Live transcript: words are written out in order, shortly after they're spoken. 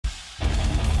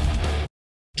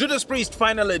Judas Priest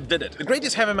finally did it. The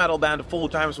greatest heavy metal band of all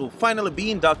times will finally be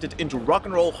inducted into Rock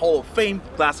and Roll Hall of Fame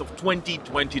class of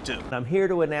 2022. I'm here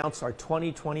to announce our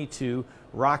 2022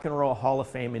 Rock and Roll Hall of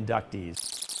Fame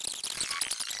inductees.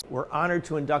 We're honored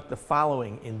to induct the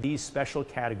following in these special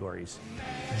categories: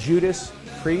 Judas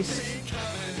Priest.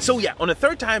 So yeah, on the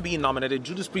third time being nominated,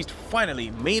 Judas Priest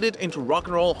finally made it into Rock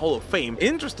and Roll Hall of Fame.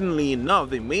 Interestingly enough,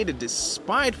 they made it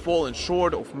despite falling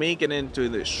short of making it into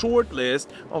the short list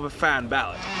of a fan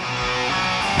ballot.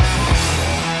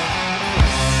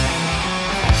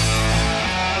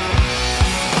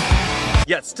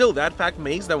 Yet still, that fact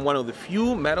makes them one of the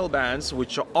few metal bands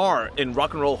which are in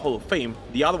Rock and Roll Hall of Fame,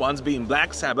 the other ones being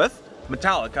Black Sabbath,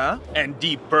 Metallica and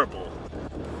Deep Purple.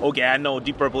 Okay, I know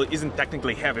Deep Purple isn't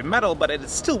technically heavy metal, but it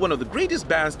is still one of the greatest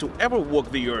bands to ever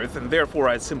walk the earth, and therefore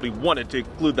I simply wanted to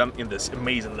include them in this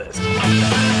amazing list.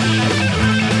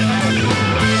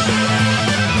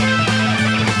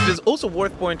 It is also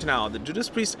worth pointing out that Judas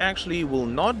Priest actually will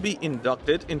not be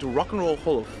inducted into Rock and Roll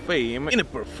Hall of Fame in a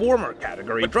performer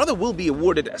category, but rather will be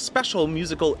awarded a special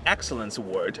musical excellence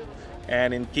award.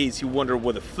 And in case you wonder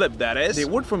what the flip that is, the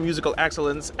award for musical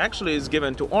excellence actually is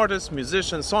given to artists,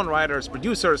 musicians, songwriters,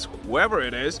 producers, whoever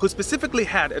it is, who specifically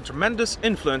had a tremendous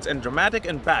influence and dramatic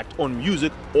impact on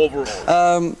music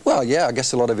overall. Well, yeah, I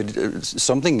guess a lot of it is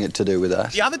something to do with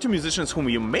that. The other two musicians whom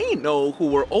you may know who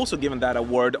were also given that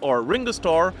award are Ringo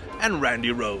Starr and Randy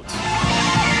Rhoads.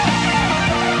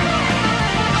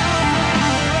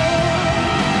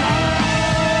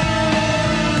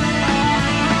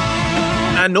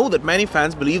 I know that many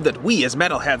fans believe that we as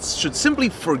metalheads should simply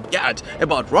forget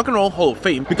about Rock and Roll Hall of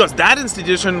Fame because that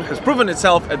institution has proven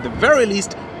itself at the very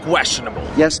least questionable.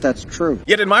 Yes, that's true.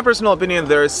 Yet in my personal opinion,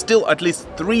 there is still at least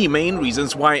three main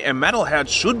reasons why a metalhead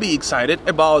should be excited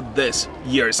about this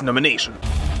year's nomination.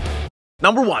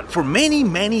 Number one, for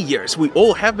many years we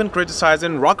all have been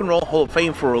criticizing Rock and Roll Hall of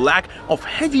Fame for a lack of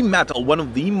heavy metal, one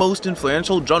of the most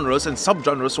influential genres and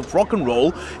subgenres of rock and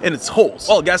roll in its wholes.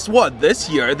 Well, guess what? This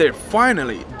year they're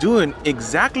finally doing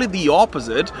exactly the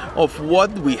opposite of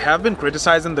what we have been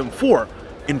criticizing them for,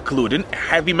 including a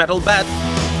heavy metal band.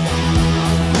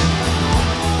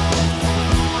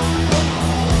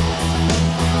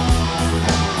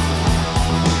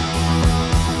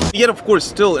 Yet, of course,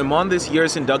 still among this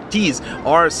year's inductees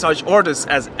are such artists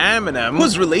as Eminem,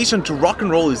 whose relation to rock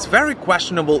and roll is very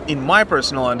questionable in my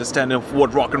personal understanding of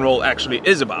what rock and roll actually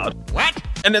is about. What?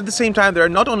 And at the same time, they are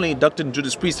not only inducted in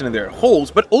Judas Priest in their holes,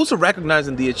 but also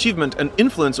recognizing the achievement and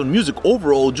influence on music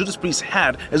overall Judas Priest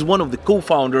had as one of the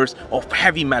co-founders of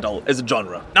heavy metal as a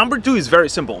genre. Number two is very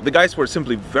simple. The guys were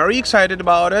simply very excited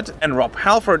about it, and Rob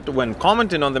Halford, when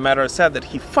commenting on the matter, said that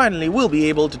he finally will be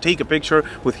able to take a picture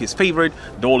with his favorite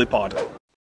Dolly Parton.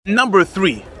 Number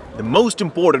three. The most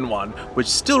important one, which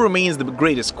still remains the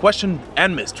greatest question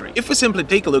and mystery. If we simply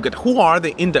take a look at who are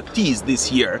the inductees this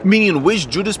year, meaning which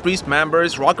Judas Priest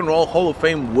members Rock and Roll Hall of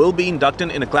Fame will be inducted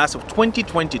in a class of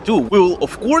 2022, we will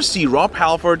of course see Rob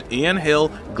Halford, Ian Hill,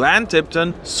 Glenn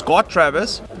Tipton, Scott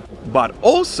Travis, but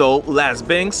also Les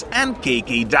Binks and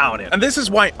KK Downing. And this is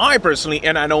why I personally,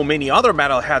 and I know many other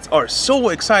metalheads, are so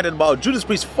excited about Judas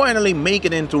Priest finally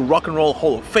making it into Rock and Roll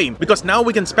Hall of Fame, because now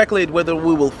we can speculate whether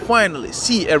we will finally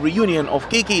see a reunion of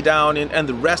KK Downing and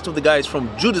the rest of the guys from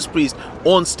Judas Priest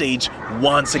on stage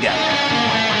once again.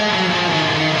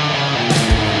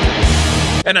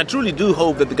 And I truly do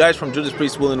hope that the guys from Judas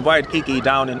Priest will invite KK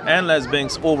Downing and Les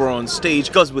Binks over on stage,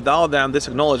 because without them this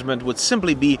acknowledgement would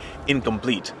simply be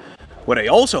incomplete. What I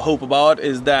also hope about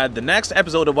is that the next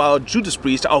episode about Judas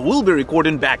Priest I will be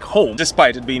recording back home,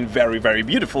 despite it being very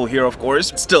beautiful here, of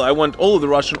course. Still, I want all of the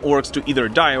Russian orcs to either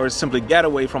die or simply get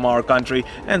away from our country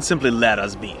and simply let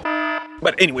us be.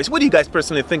 But anyways, what do you guys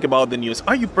personally think about the news?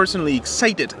 Are you personally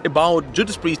excited about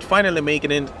Judas Priest finally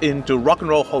making it into Rock and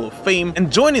Roll Hall of Fame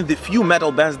and joining the few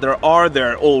metal bands there are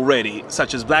there already,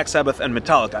 such as Black Sabbath and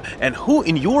Metallica? And who,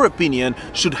 in your opinion,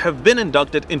 should have been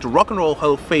inducted into Rock and Roll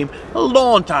Hall of Fame a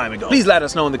long time ago? Please let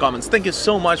us know in the comments. Thank you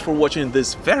so much for watching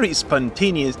this very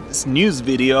spontaneous news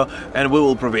video, and we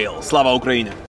will prevail. Slava Ukraini!